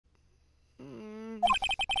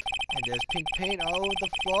there's pink paint all over the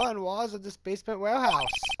floor and walls of this basement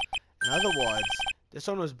warehouse. In other words, this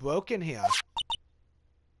one was broken here.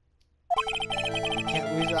 You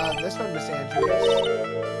can't lose out of this one, Miss Andrews.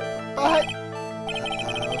 But...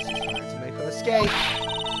 Uh-oh, she's trying to make her escape.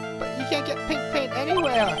 But you can't get pink paint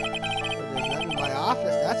anywhere. Well, there's none in my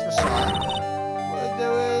office, that's for sure. Well,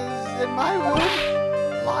 there is in my room.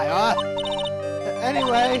 Liar.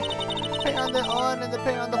 Anyway, paint on the on and the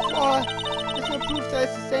paint on the floor. There's no proof that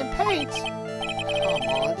it's the same paint. Come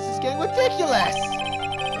on, this is getting ridiculous.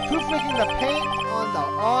 The proof linking the paint on the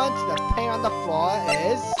on to the paint on the floor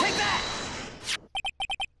is... Take that!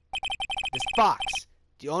 This box.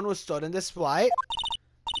 The owner was stored in this, right?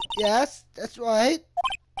 Yes, that's right.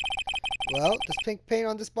 Well, there's pink paint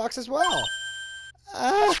on this box as well.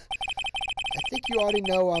 I think you already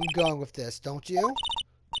know where I'm going with this, don't you?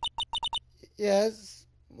 Yes,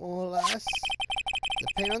 more or less. The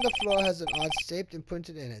paint on the floor has an odd shape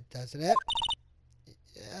imprinted in it, doesn't it?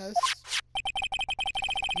 Yes.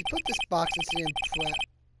 If you put this box into the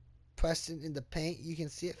impression in the paint, you can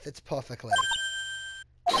see it fits perfectly.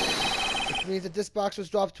 Which means that this box was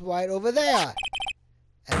dropped right over there.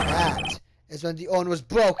 And that is when the owner was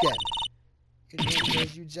broken. It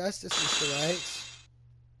does you justice, Mr. Wright.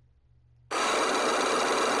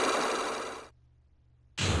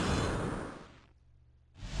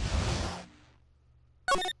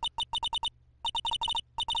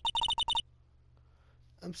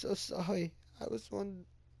 I'm so sorry. I was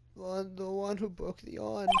the one who broke the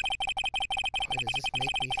on. Why does this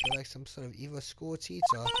make me feel like some sort of evil school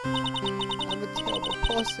teacher? I'm a terrible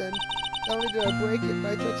person. Not only did I break it,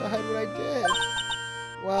 but I tried to hide what I did.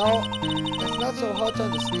 Well, that's not so hard to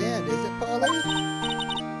understand, is it, Polly?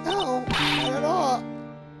 No, not at all.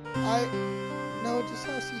 I know just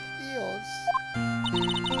how she feels.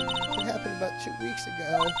 It happened about 2 weeks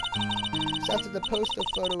ago. Just after the poster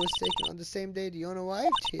photo was taken on the same day the owner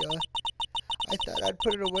arrived here. I thought I'd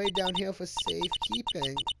put it away down here for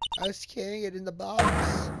safekeeping. I was carrying it in the box.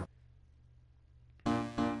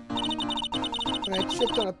 When I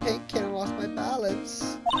tripped on a paint can and lost my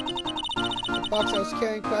balance. The box I was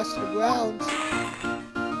carrying crashed to the ground. I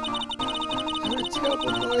heard a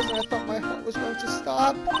terrible noise and I thought my heart was going to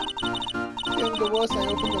stop. Feeling the worst, I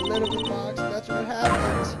opened the lid of the box and that's when it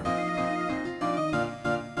happened.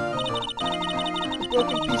 The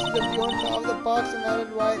broken pieces of the own fell out of the box and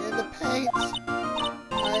landed right in the paint.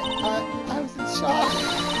 I was in shock.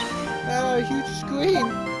 And I had a huge scream.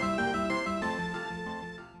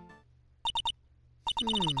 I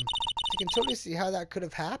can totally see how that could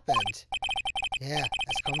have happened. Yeah,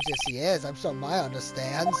 as clumsy as he is, I'm sure Maya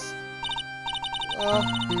understands. Well,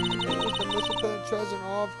 it was the most important treasure in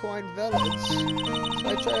all of Coin Village. So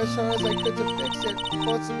I tried as hard as I could to fix it.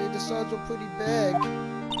 Fortunately, the shards were pretty big.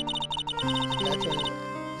 And that's when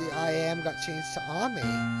the I Am got changed to Army.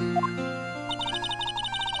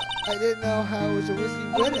 I didn't know how it was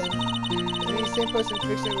originally written. And the same person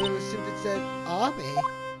fixed it would have assumed it said Army.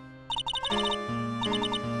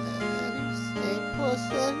 Same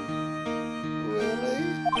person? Really?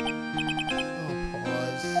 Oh,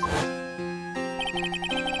 pause.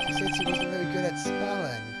 She said she wasn't very good at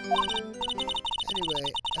spelling. Anyway,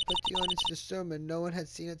 I put the on into the sermon. No one had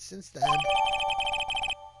seen it since then.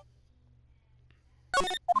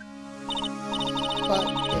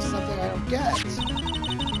 But there's something I don't get.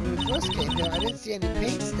 When we first came here, I didn't see any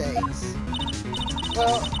paint stains.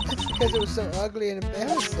 Well, that's because it was so ugly and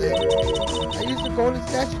embarrassing. I used the golden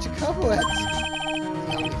statue to cover it.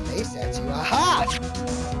 The only face statue. Aha!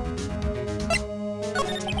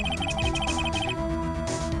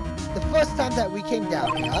 The first time that we came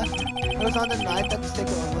down here, I was on the night that the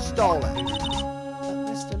sticker one was stolen. But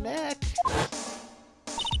Mr. Nick,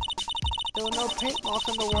 there were no paint marks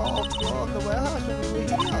on the wall floor of the warehouse when we were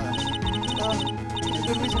here.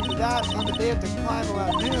 The reason for that, on the day of the crime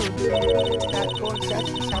around noon, that golden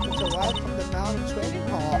statue just happened to arrive from the mountain trading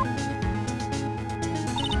hall.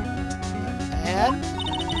 And I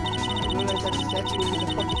realized that the statue was in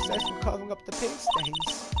the perfect size for covering up the paint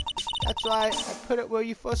stains. That's right, I put it where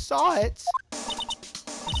you first saw it.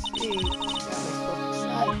 You see, that makes perfect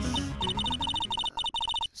sense.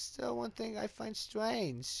 Still one thing I find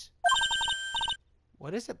strange.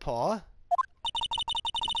 What is it, Paul?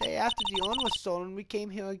 The day after the urn was stolen, we came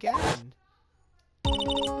here again. At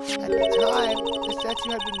the time, the statue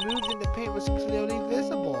had been moved and the paint was clearly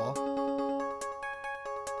visible.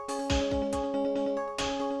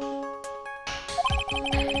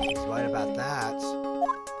 He's right about that.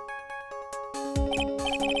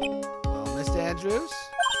 Well, Mr. Andrews?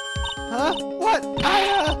 Huh? What?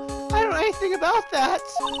 I don't know anything about that.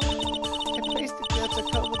 I placed it there parts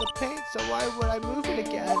are covered with paint, so why would I move it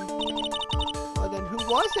again? Well then, who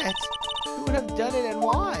was it? Who would have done it and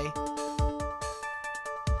why?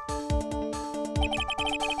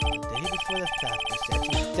 The day before the theft, the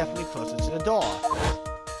statue was definitely closer to the door.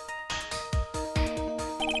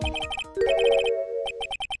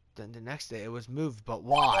 Then the next day it was moved, but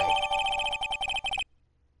why?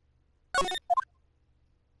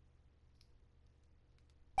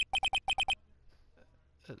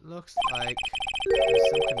 It looks like there's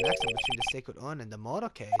some connection between the sacred urn and the murder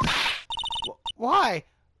case. Why?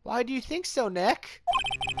 Why do you think so, Nick?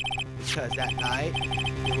 Because that night,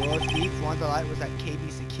 the world thief Wonderlight was at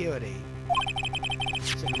KB Security.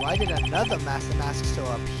 So why did another Master Mask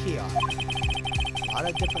store appear? A lot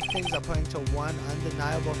of different things are pointing to one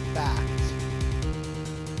undeniable fact.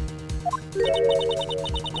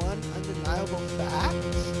 One undeniable fact?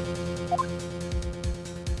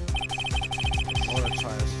 The motor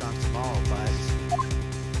trial starts tomorrow, but